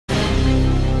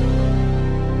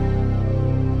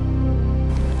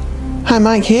Hi,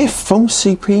 Mike here from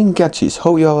Supreme Gadgets.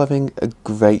 Hope you're all having a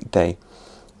great day.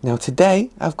 Now today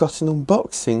I've got an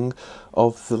unboxing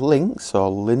of the Linx or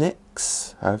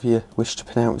Linx, however you wish to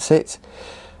pronounce it,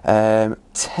 10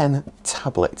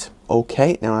 tablet.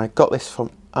 Okay, now I got this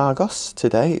from Argos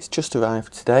today. It's just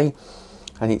arrived today,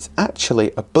 and it's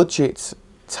actually a budget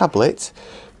tablet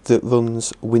that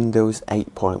runs Windows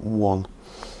 8.1.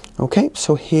 Okay,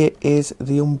 so here is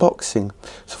the unboxing.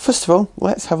 So first of all,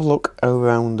 let's have a look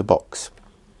around the box.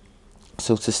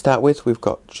 So to start with, we've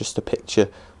got just a picture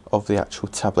of the actual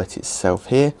tablet itself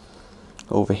here.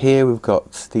 Over here we've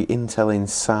got the Intel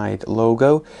Inside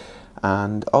logo,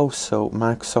 and also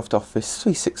Microsoft Office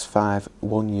 365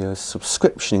 1 year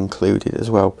subscription included as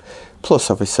well,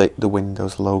 plus obviously the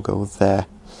Windows logo there.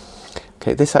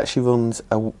 Okay, this actually runs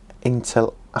a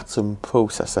Intel Atom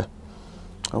processor.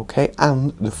 Okay,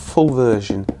 and the full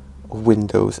version of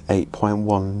Windows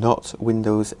 8.1, not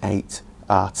Windows 8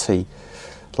 RT,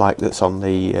 like that's on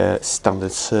the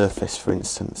standard Surface, for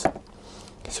instance.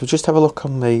 Okay, so just have a look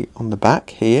on the back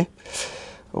here.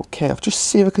 Okay, I'll just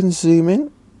see if I can zoom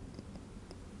in.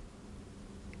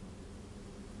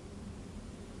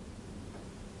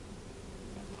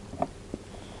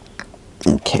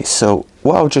 Okay, so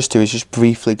what I'll just do is just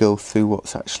briefly go through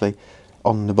what's actually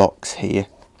on the box here.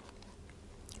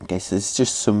 Okay, so there's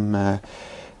just some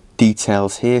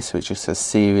details here. So it just says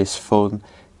serious fun,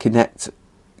 connected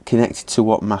to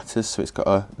what matters. So it's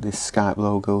got this Skype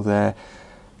logo there.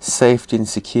 Safety and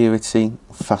security,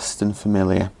 fast and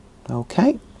familiar.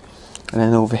 Okay, and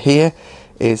then over here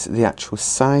is the actual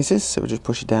sizes. So we'll just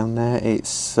push it down there.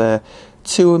 It's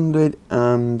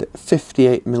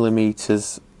 258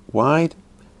 millimeters wide,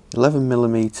 11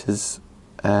 millimeters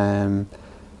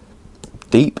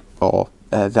deep, or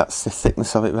that's the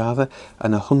thickness of it rather,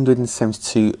 and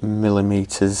 172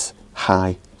 millimeters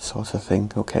high, sort of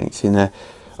thing. Okay, it's in a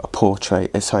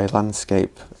portrait,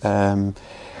 landscape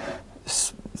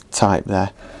type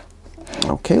there.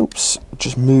 Okay, oops,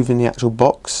 just moving the actual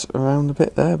box around a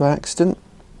bit there by accident.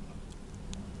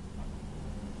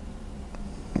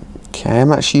 Okay,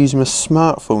 I'm actually using my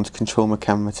smartphone to control my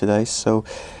camera today, so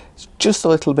it's just a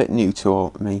little bit new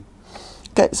to me.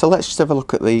 Okay, so let's just have a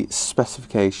look at the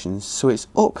specifications. So it's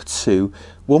up to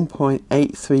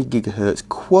 1.83 gigahertz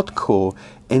quad-core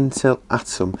Intel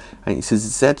Atom, and it's a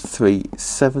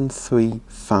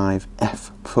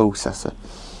Z3-735F processor.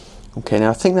 Okay, now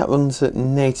I think that runs at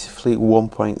natively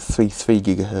 1.33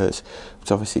 gigahertz,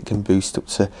 but obviously it can boost up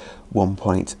to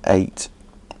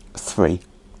 1.83.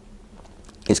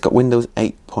 It's got Windows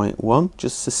 8.1,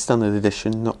 just the standard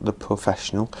edition, not the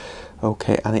professional.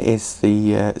 Okay, and it is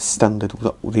the standard,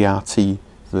 the RT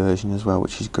version as well,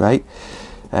 which is great.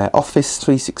 Office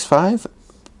 365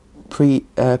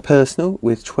 personal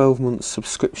with 12 months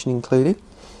subscription included.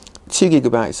 2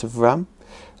 gigabytes of RAM,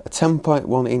 a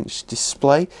 10.1 inch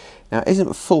display. Now it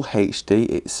isn't full HD,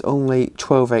 it's only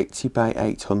 1280 by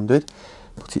 800,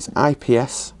 but it's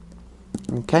IPS.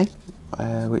 Okay,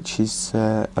 which is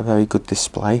a very good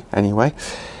display anyway.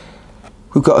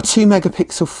 We've got a 2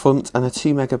 megapixel front and a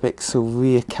 2 megapixel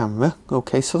rear camera.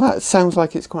 Okay, so that sounds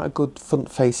like it's quite a good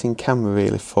front facing camera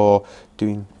really for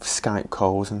doing Skype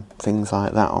calls and things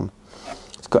like that on.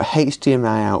 It's got a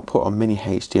HDMI output, or mini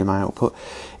HDMI output.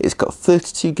 It's got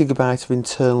 32 gigabytes of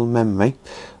internal memory.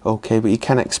 Okay, but you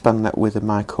can expand that with a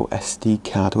micro SD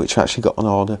card, which I actually got on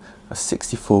order, a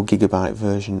 64 gigabyte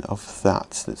version of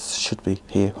that should be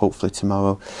here hopefully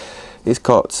tomorrow. It's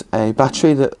got a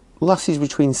battery that lasts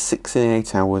between 6 and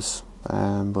 8 hours,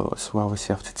 but we'll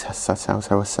obviously have to test that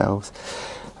out ourselves.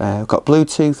 We've got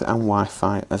Bluetooth and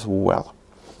Wi-Fi as well.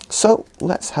 So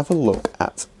let's have a look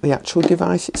at the actual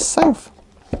device itself.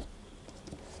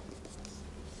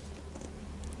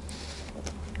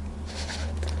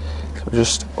 So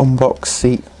just unbox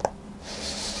the,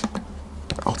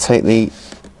 I'll take the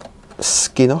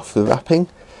skin off, the wrapping.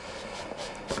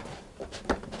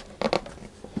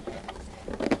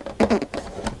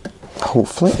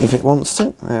 Hopefully, if it wants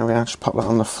to. There we are, just pop that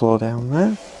on the floor down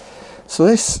there. So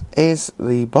this is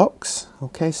the box.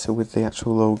 Okay, so with the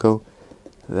actual logo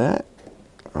there.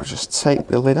 I'll just take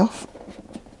the lid off.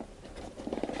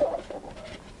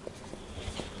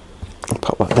 And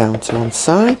pop that down to one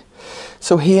side.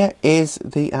 So here is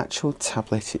the actual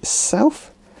tablet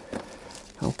itself.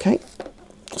 Okay,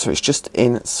 so it's just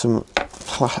in some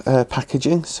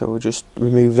packaging, so we'll just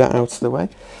remove that out of the way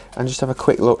and just have a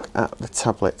quick look at the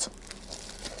tablet.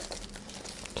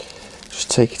 Just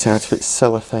take it out of its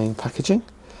cellophane packaging.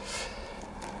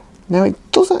 Now it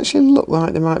does actually look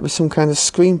like there might be some kind of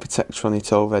screen protector on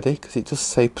it already, because it does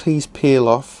say please peel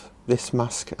off this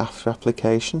mask after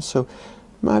application, so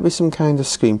might be some kind of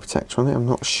screen protector on it, I'm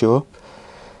not sure.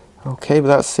 Okay, but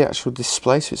that's the actual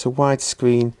display, so it's a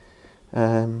widescreen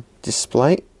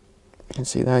display. You can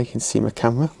see there, you can see my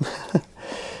camera.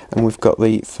 And we've got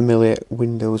the familiar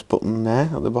Windows button there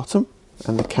at the bottom,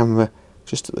 and the camera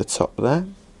just at the top there.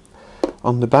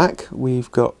 On the back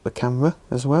we've got the camera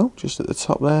as well, just at the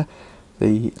top there,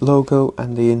 the logo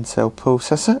and the Intel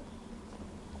processor.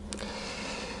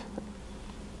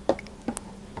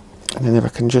 And then if I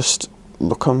can just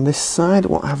look on this side,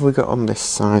 what have we got on this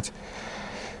side?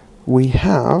 We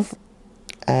have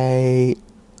a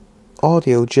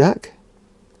audio jack,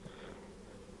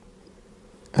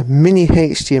 a mini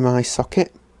HDMI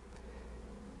socket,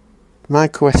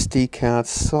 micro SD card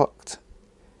slot,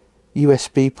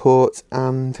 USB port,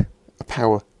 and a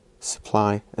power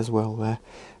supply as well there,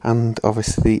 and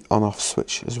obviously the on-off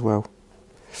switch as well.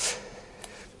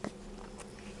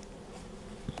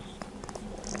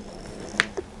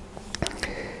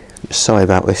 Sorry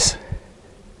about this.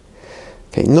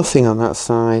 Okay, nothing on that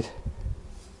side,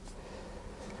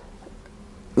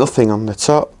 nothing on the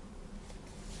top,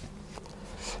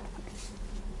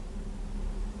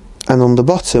 and on the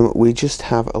bottom we just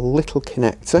have a little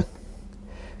connector,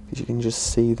 as you can just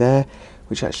see there,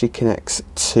 which actually connects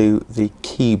to the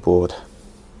keyboard,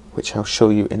 which I'll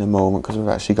show you in a moment because we've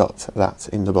actually got that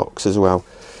in the box as well.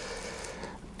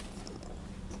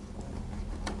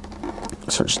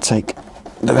 So I'll just take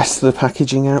the rest of the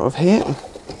packaging out of here.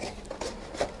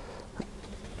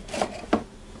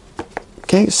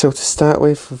 Okay, so to start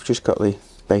with, we've just got the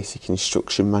basic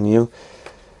instruction manual,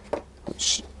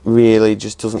 which really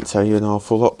just doesn't tell you an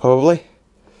awful lot probably.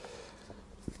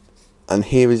 And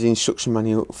here is the instruction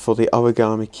manual for the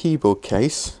origami keyboard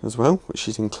case as well, which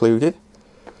is included.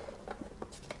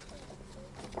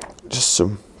 Just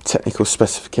some technical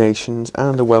specifications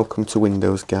and a welcome to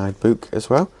Windows guidebook as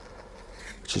well,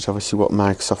 which is obviously what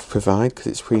Microsoft provide because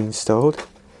it's pre-installed.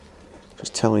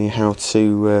 Just telling you how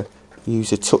to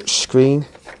use a touch screen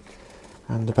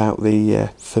and about the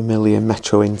familiar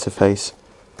Metro interface.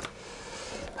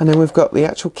 And then we've got the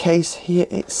actual case here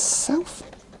itself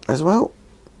as well.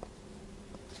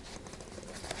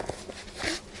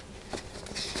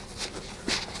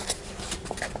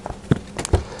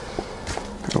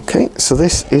 Okay, so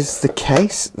this is the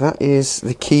case. That is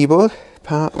the keyboard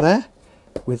part there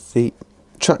with the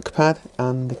trackpad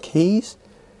and the keys.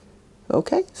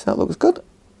 Okay, so that looks good.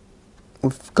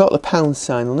 We've got the pound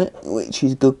sign on it, which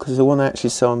is good because the one I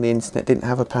actually saw on the internet didn't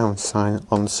have a pound sign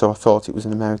on, so I thought it was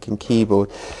an American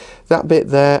keyboard. That bit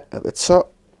there at the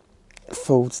top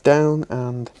folds down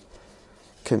and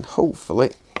can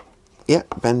hopefully, yeah,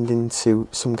 bend into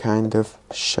some kind of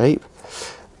shape.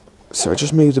 So I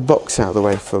just move the box out of the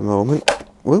way for a moment.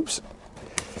 Whoops.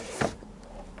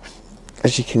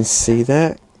 As you can see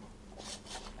there,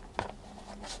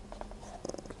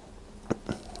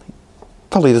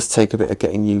 probably does take a bit of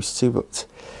getting used to, but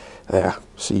there.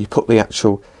 So you put the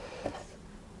actual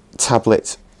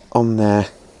tablet on there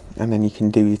and then you can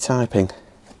do your typing,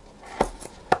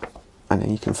 and then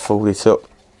you can fold it up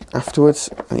afterwards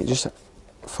and it just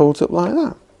folds up like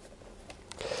that,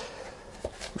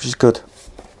 which is good.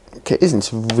 Okay, it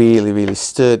isn't a really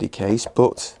sturdy case,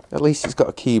 but at least it's got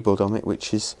a keyboard on it,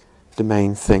 which is the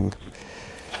main thing.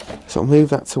 So I'll move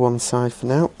that to one side for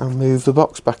now and move the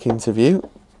box back into view.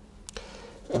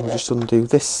 And we'll just undo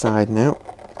this side now,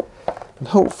 and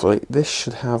hopefully this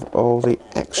should have all the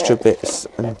extra bits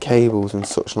and cables and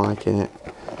such like in it.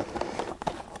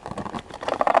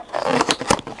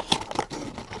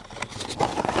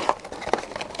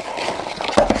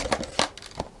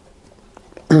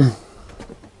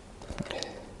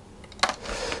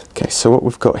 Okay, so what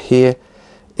we've got here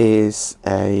is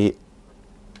a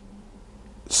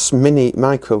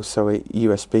micro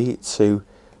USB to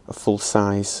a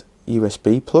full-size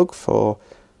USB plug for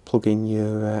plugging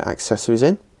your accessories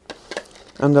in,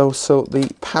 and also the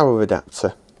power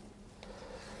adapter,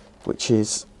 which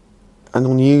is an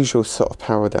unusual sort of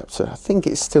power adapter. I think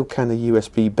it's still kind of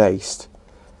USB based,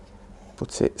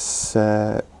 but it's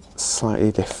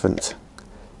slightly different.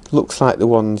 Looks like the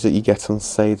ones that you get on,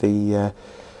 say, the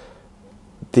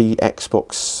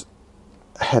Xbox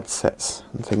headsets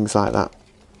and things like that.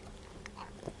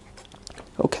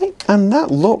 Okay, and that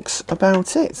looks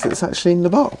about it. So it's actually in the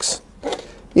box.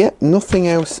 Yeah, nothing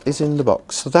else is in the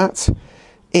box. So that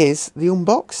is the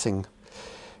unboxing.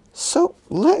 So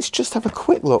let's just have a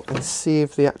quick look and see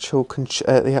if the actual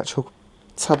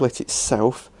tablet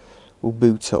itself will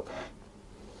boot up.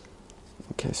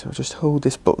 Okay, so I'll just hold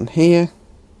this button here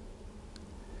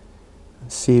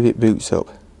and see if it boots up.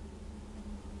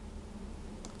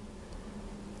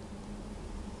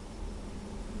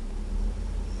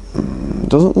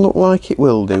 Doesn't look like it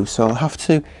will do, so I'll have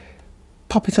to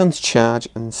pop it onto charge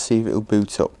and see if it'll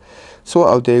boot up. So what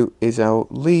I'll do is I'll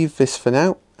leave this for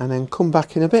now and then come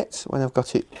back in a bit when I've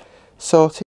got it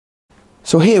sorted.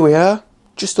 So here we are,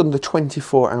 just under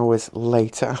 24 hours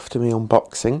later after my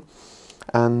unboxing,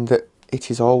 and it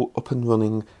is all up and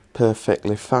running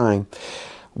perfectly fine.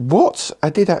 What I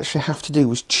did actually have to do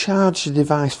was charge the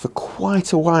device for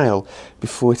quite a while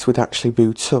before it would actually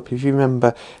boot up. If you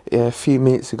remember a few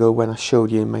minutes ago when I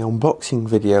showed you in my unboxing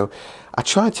video, I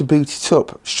tried to boot it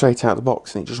up straight out of the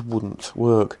box and it just wouldn't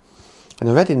work. And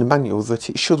I read in the manual that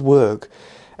it should work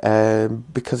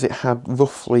because it had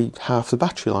roughly half the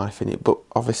battery life in it, but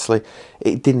obviously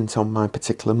it didn't on my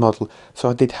particular model, so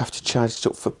I did have to charge it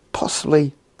up for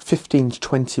possibly 15 to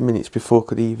 20 minutes before I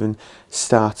could even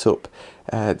start up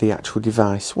the actual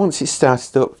device. Once it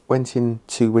started up, went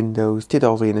into Windows, did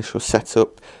all the initial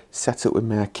setup with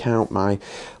my account, my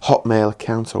Hotmail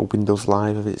account, or Windows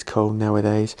Live as it's called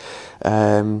nowadays,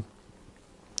 and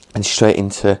straight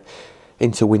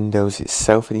into Windows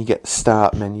itself, and you get the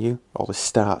start menu, or the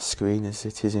start screen as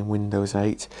it is in Windows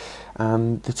 8,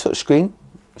 and the touchscreen,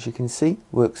 as you can see,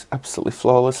 works absolutely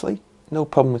flawlessly, no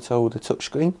problem at all with the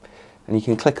touchscreen. And you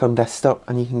can click on desktop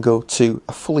and you can go to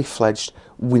a fully fledged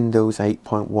Windows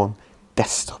 8.1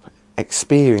 desktop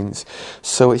experience.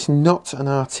 So it's not an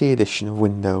RT edition of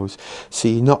Windows, so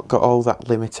you've not got all that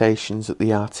limitations that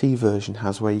the RT version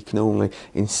has, where you can only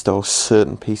install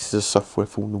certain pieces of software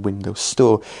from the Windows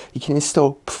Store. You can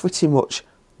install pretty much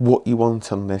what you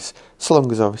want on this, so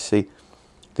long as obviously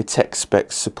the tech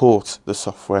specs support the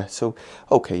software. So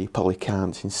okay, you probably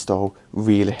can't install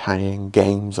really high-end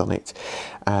games on it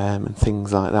and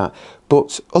things like that,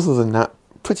 but other than that,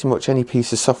 pretty much any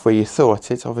piece of software you throw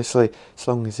at it, obviously as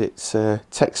long as its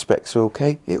tech specs are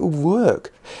okay, it will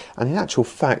work. And in actual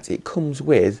fact, it comes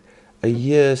with a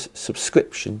year's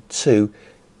subscription to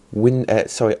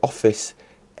Office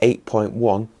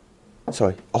 8.1,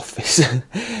 Office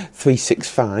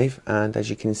 365, and as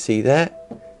you can see there,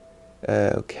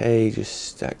 okay,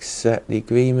 just accept the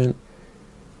agreement.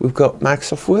 We've got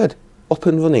Microsoft Word up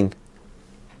and running,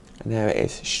 and there it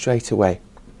is straight away.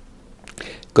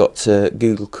 Got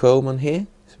Google Chrome on here,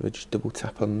 so we'll just double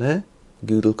tap on there.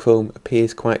 Google Chrome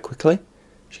appears quite quickly,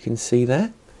 as you can see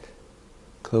there.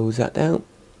 Close that down.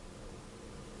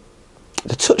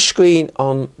 The touchscreen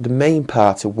on the main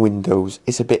part of Windows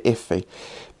is a bit iffy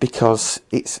because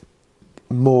it's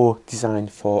more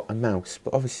designed for a mouse,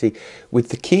 but obviously with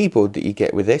the keyboard that you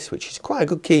get with this, which is quite a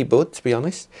good keyboard to be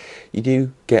honest, you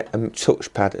do get a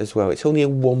touchpad as well. It's only a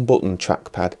one button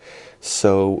trackpad,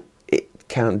 so it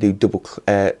can't do double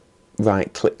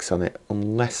right clicks on it,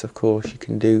 unless of course you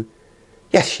can do,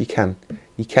 yes you can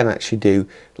actually do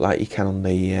like you can on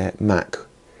the Mac,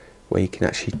 where you can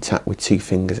actually tap with two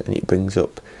fingers and it brings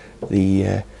up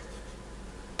the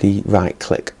right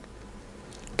click.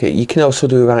 Okay, you can also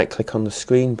do a right click on the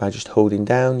screen by just holding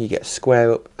down. You get a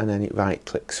square up and then it right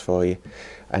clicks for you,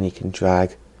 and you can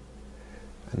drag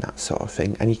and that sort of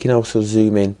thing. And you can also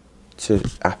zoom in to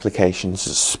applications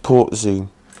that support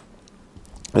zoom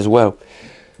as well.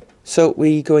 So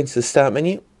we go into the start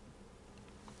menu,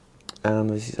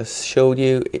 and as I showed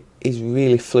you, it is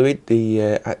really fluid, the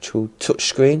actual touch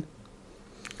screen.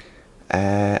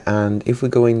 And if we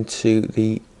go into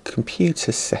the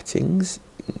computer settings,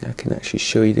 I can actually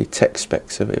show you the tech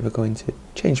specs of it. We're going to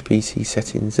change PC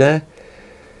settings there,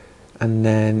 and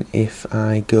then if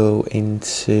I go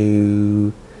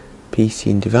into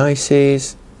PC and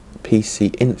devices,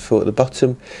 PC info at the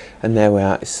bottom, and there we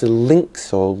are. It's the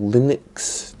Linx or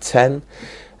Linx 10.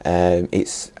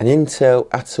 It's an Intel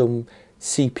Atom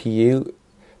CPU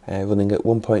running at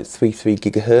 1.33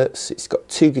 gigahertz. It's got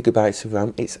 2 gigabytes of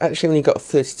RAM. It's actually only got a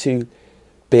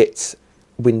 32-bit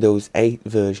Windows 8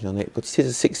 version on it, but it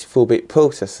is a 64-bit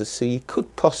processor, so you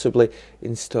could possibly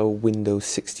install Windows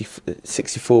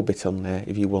 64-bit on there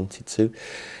if you wanted to.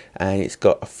 And it's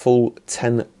got a full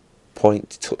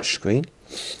 10-point touchscreen.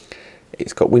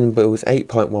 It's got Windows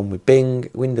 8.1 with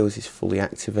Bing. Windows is fully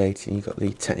activated, and you've got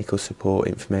the technical support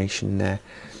information there.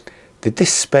 The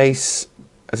disk space,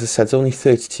 as I said, is only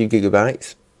 32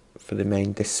 gigabytes for the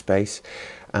main disk space,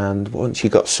 and once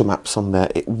you've got some apps on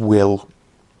there, it will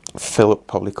fill up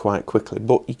probably quite quickly.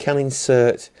 But you can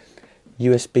insert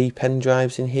USB pen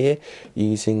drives in here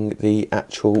using the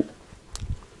actual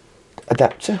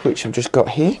adapter, which I've just got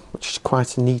here, which is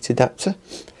quite a neat adapter.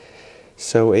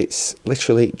 So it's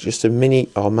literally just a mini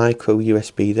or micro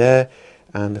USB there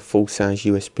and a full-size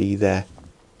USB there.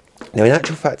 Now in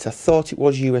actual fact, I thought it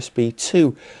was USB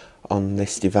 2 on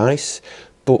this device,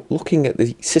 but looking at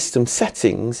the system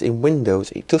settings in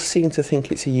Windows, it does seem to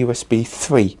think it's a USB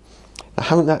 3. I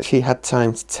haven't actually had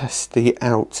time to test it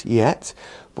out yet,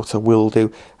 but I will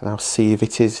do, and I'll see if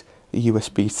it is a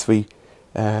USB 3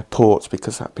 port,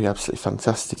 because that'd be absolutely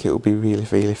fantastic. It would be really,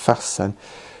 really fast then,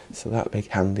 so that'd be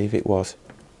handy if it was.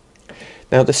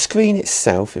 Now the screen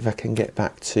itself, if I can get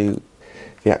back to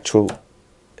the actual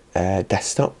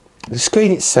desktop, the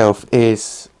screen itself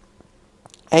is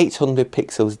 800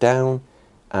 pixels down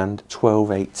and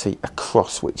 1280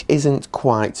 across, which isn't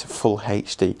quite full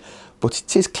HD, but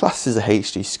it is classed as a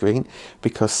HD screen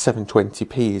because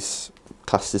 720p is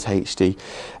classed as HD,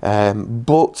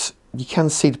 but you can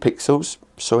see the pixels,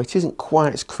 so it isn't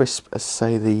quite as crisp as,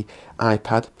 say, the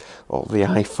iPad or the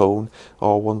iPhone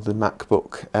or one of the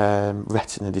MacBook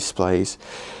Retina displays,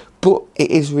 but it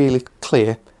is really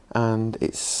clear, and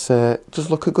it's does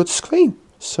look a good screen,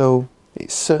 so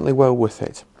it's certainly well worth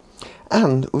it.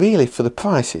 And really, for the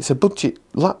price, it's a budget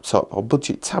laptop or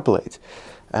budget tablet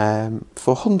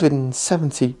for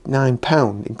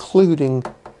 £179, including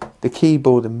the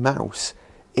keyboard and mouse.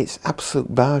 It's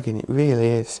absolute bargain, it really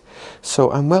is.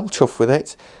 So I'm well chuffed with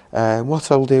it.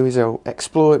 What I'll do is I'll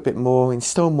explore it a bit more,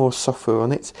 install more software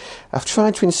on it. I've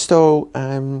tried to install,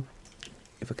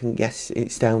 if I can guess,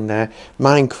 it's down there,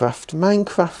 Minecraft.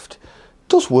 Minecraft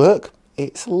does work.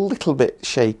 It's a little bit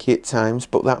shaky at times,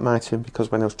 but that might have been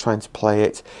because when I was trying to play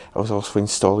it, I was also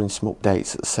installing some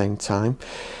updates at the same time.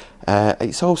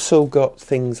 It's also got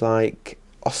things like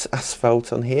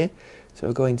Asphalt on here, so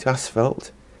we'll go into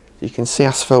Asphalt. You can see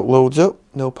Asphalt loads up,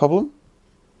 no problem.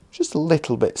 Just a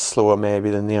little bit slower maybe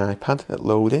than the iPad at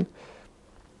loading.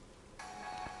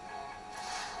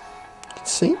 You can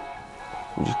see.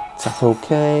 You just tap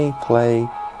OK, play.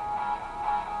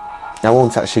 I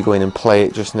won't actually go in and play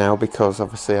it just now because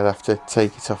obviously I'd have to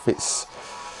take it off its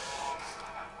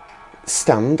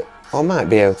stand. Or I might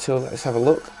be able to. Let's have a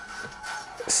look.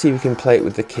 See if we can play it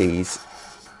with the keys.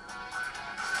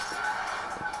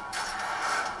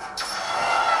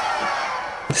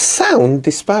 The sound,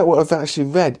 despite what I've actually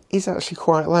read, is actually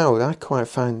quite loud. I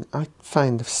find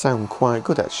the sound quite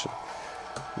good actually.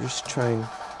 Just try and...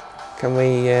 Can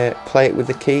we play it with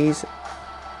the keys?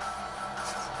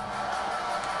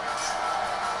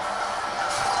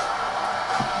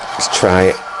 Let's try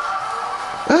it.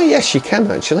 Oh yes, you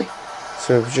can actually.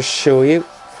 So I'll just show you.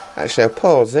 Actually, I'll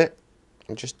pause it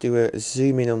and just do a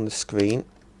zoom in on the screen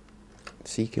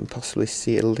so you can possibly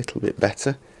see it a little bit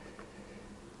better.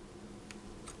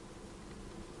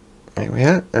 There we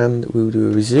are, and we'll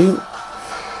do a resume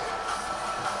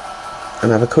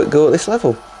and have a quick go at this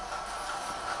level.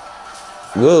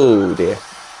 Whoa dear.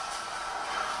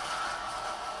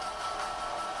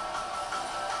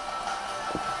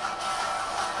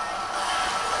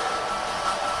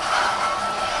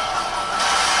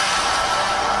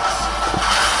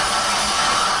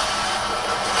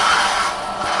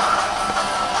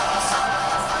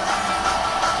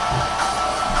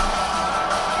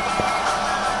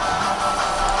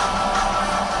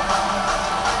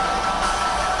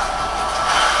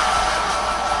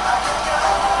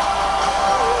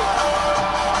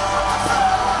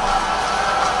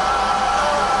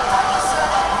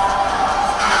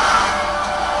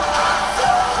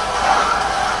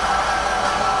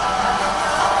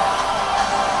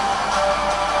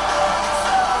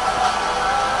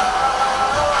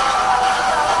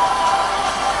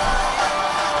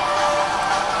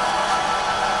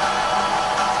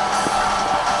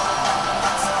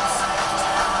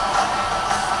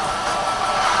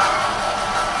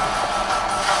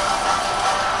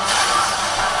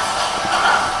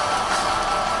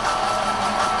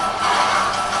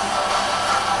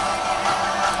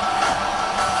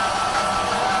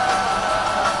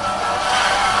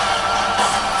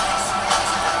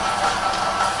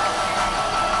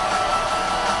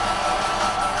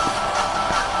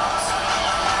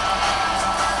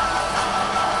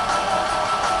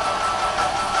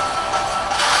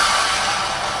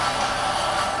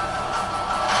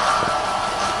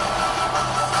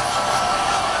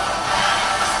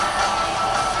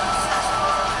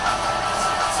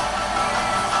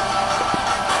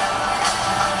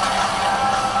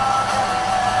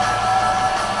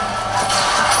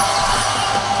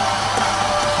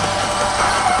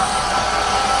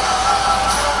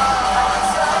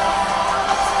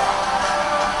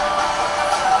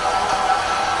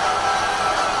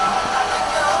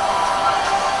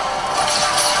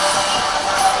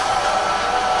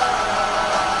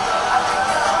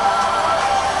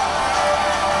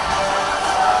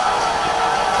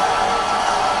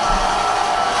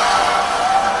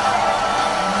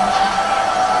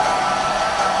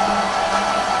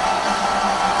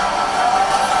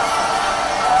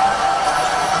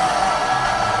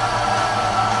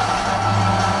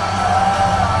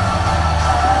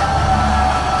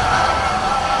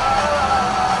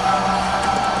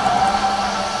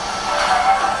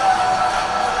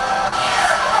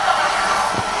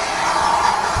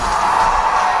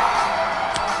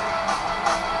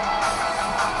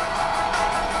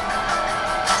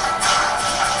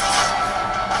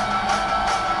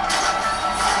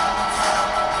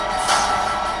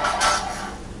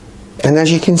 And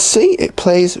as you can see, it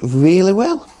plays really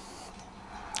well.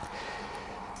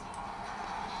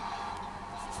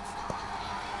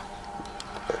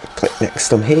 Click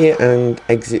next on here and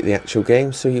exit the actual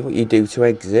game. So what you do to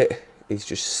exit is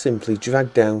just simply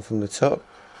drag down from the top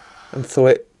and throw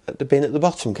it at the bin at the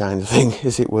bottom, kind of thing,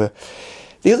 as it were.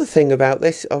 The other thing about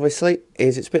this, obviously,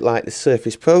 is it's a bit like the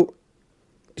Surface Pro.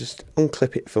 Just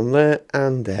unclip it from there,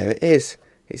 and there it is.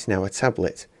 It's now a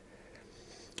tablet.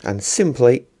 And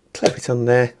simply clip it on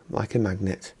there like a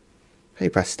magnet. Hey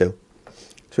presto.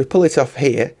 So we pull it off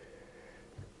here,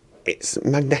 it's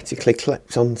magnetically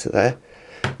clipped onto there.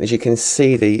 As you can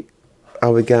see, the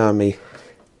origami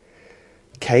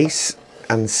case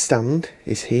and stand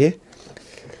is here.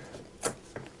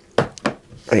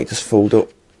 And it just folds up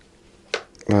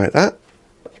like that.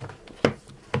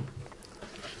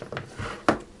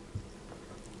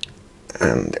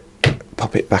 And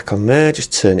pop it back on there,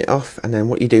 just turn it off, and then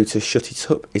what you do to shut it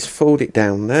up is fold it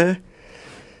down there,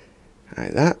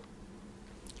 like that,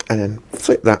 and then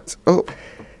flip that up.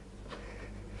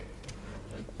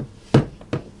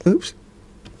 Oops.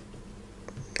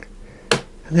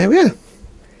 And there we are.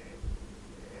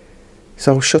 It's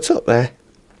all shut up there.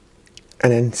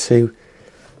 And then to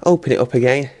open it up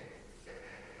again,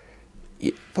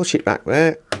 you push it back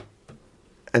there,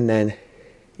 and then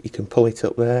you can pull it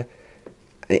up there.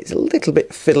 And it's a little bit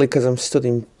fiddly because I'm stood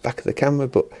in back of the camera,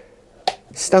 but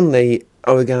stand the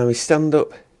origami stand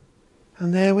up,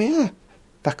 and there we are,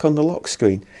 back on the lock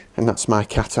screen. And that's my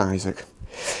cat Isaac.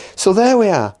 So there we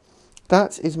are.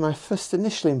 That is my first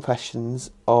initial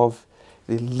impressions of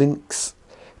the Linx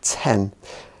 10.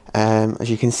 As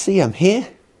you can see, I'm here.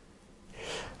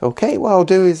 Okay, what I'll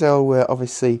do is I'll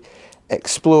obviously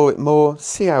explore it more,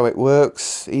 see how it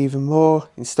works even more,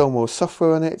 install more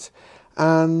software on it,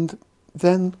 and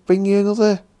then bring you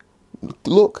another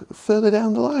look further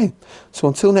down the line. So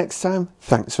until next time,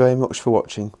 thanks very much for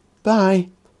watching. Bye.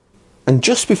 And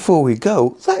just before we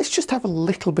go, let's just have a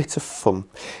little bit of fun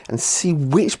and see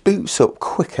which boots up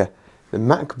quicker. The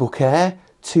MacBook Air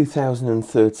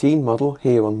 2013 model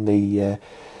here on the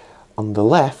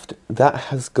left, that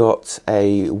has got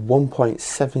a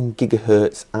 1.7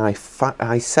 gigahertz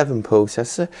i7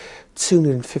 processor,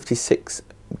 256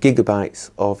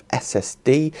 gigabytes of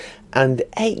SSD and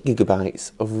 8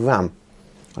 gigabytes of RAM.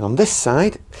 And on this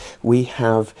side we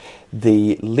have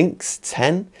the Linx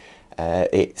 10.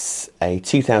 It's a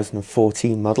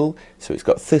 2014 model, so it's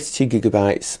got 32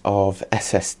 gigabytes of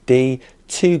SSD,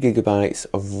 2 gigabytes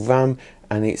of RAM,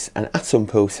 and it's an Atom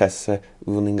processor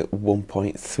running at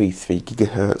 1.33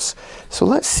 gigahertz. So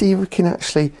let's see if we can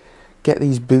actually get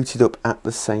these booted up at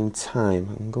the same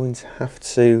time. I'm going to have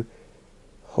to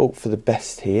hope for the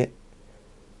best here.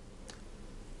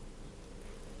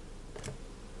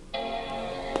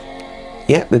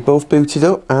 Yep, they're both booted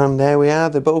up, and there we are,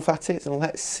 they're both at it, and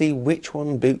let's see which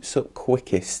one boots up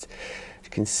quickest. You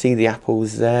can see the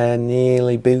apples there,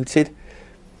 nearly booted.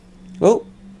 Oh,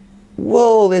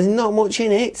 whoa, there's not much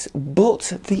in it,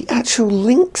 but the actual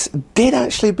Linx did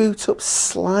actually boot up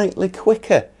slightly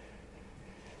quicker.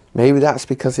 Maybe that's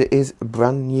because it is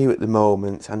brand new at the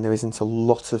moment and there isn't a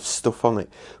lot of stuff on it,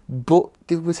 but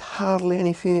there was hardly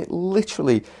anything, it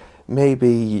literally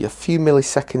maybe a few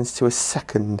milliseconds to a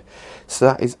second. So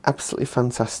that is absolutely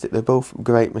fantastic. They're both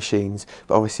great machines,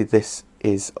 but obviously this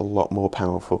is a lot more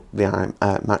powerful, the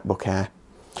MacBook Air.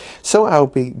 So I'll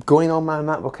be going on my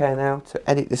MacBook Air now to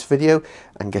edit this video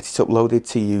and get it uploaded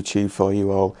to YouTube for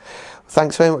you all.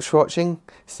 Thanks very much for watching.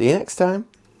 See you next time.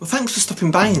 Well, thanks for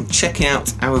stopping by and checking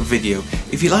out our video.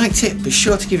 If you liked it, be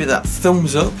sure to give it that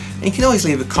thumbs up, and you can always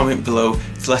leave a comment below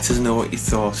to let us know what you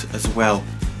thought as well.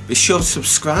 Be sure to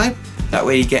subscribe, that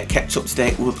way you get kept up to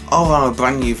date with all our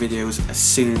brand new videos as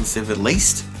soon as they're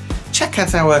released. Check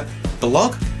out our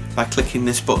blog by clicking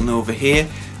this button over here,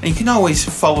 and you can always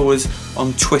follow us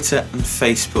on Twitter and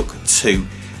Facebook too,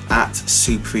 at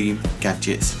Supreme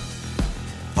Gadgets.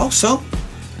 Also,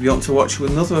 if you want to watch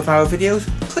another of our videos,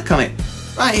 click on it,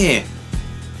 right here.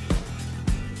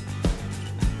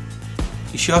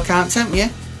 You sure can't tempt you?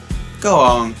 Go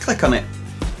on, click on it.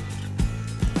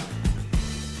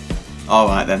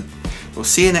 Alright then, we'll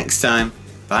see you next time.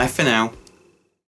 Bye for now.